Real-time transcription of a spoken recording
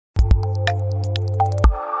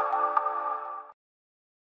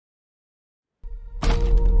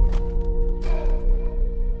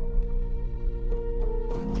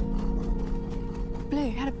Blue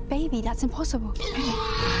had a baby. That's impossible.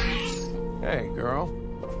 Hey, girl.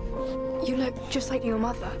 You look just like your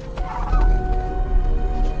mother.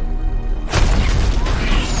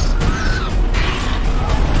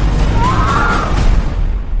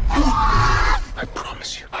 I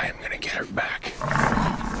promise you, I am gonna get her back.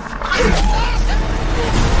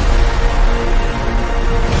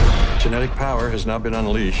 Genetic power has now been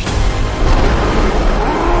unleashed.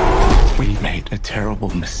 We made a terrible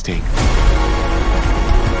mistake.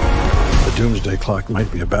 The doomsday clock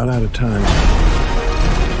might be about out of time.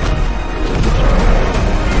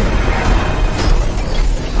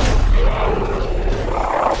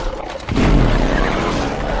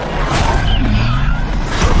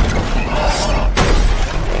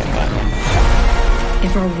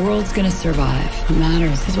 If our world's gonna survive, what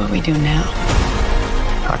matters is what we do now.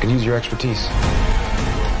 I could use your expertise.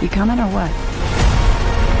 You coming or what?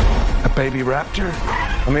 A baby raptor?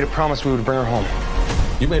 I made a promise we would bring her home.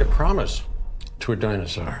 You made a promise to a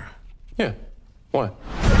dinosaur. Yeah. What?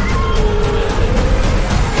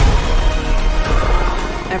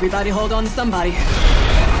 Everybody hold on to somebody.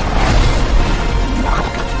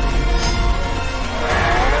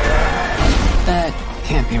 That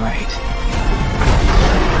can't be right.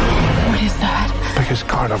 What is that? Biggest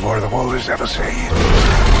carnivore the world has ever seen.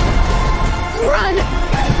 Run!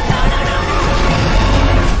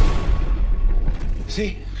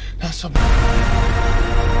 See? Now something.